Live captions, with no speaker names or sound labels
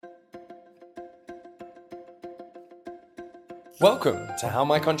Welcome to How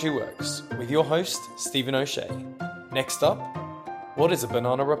My Country Works with your host, Stephen O'Shea. Next up, what is a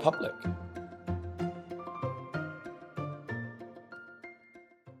banana republic?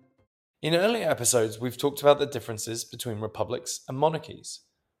 In earlier episodes, we've talked about the differences between republics and monarchies.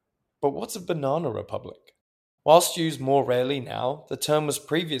 But what's a banana republic? Whilst used more rarely now, the term was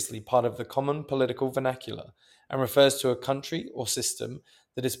previously part of the common political vernacular and refers to a country or system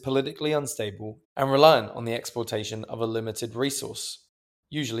that is politically unstable and reliant on the exploitation of a limited resource,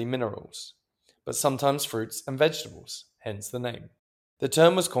 usually minerals, but sometimes fruits and vegetables, hence the name. The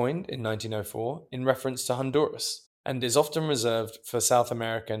term was coined in 1904 in reference to Honduras and is often reserved for South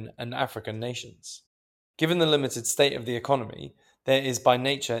American and African nations. Given the limited state of the economy, there is by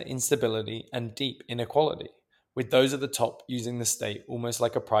nature instability and deep inequality, with those at the top using the state almost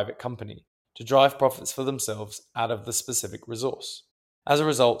like a private company to drive profits for themselves out of the specific resource. As a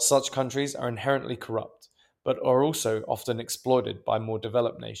result, such countries are inherently corrupt, but are also often exploited by more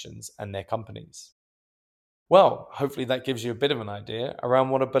developed nations and their companies. Well, hopefully that gives you a bit of an idea around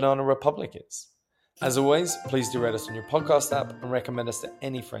what a banana republic is. As always, please do rate us on your podcast app and recommend us to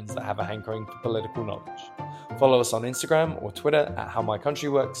any friends that have a hankering for political knowledge. Follow us on Instagram or Twitter at How My Country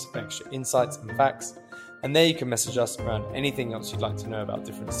Works for extra insights and facts, and there you can message us around anything else you'd like to know about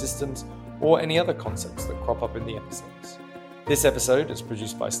different systems or any other concepts that crop up in the episodes. This episode is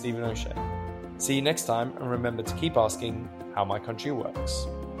produced by Stephen O'Shea. See you next time, and remember to keep asking how my country works.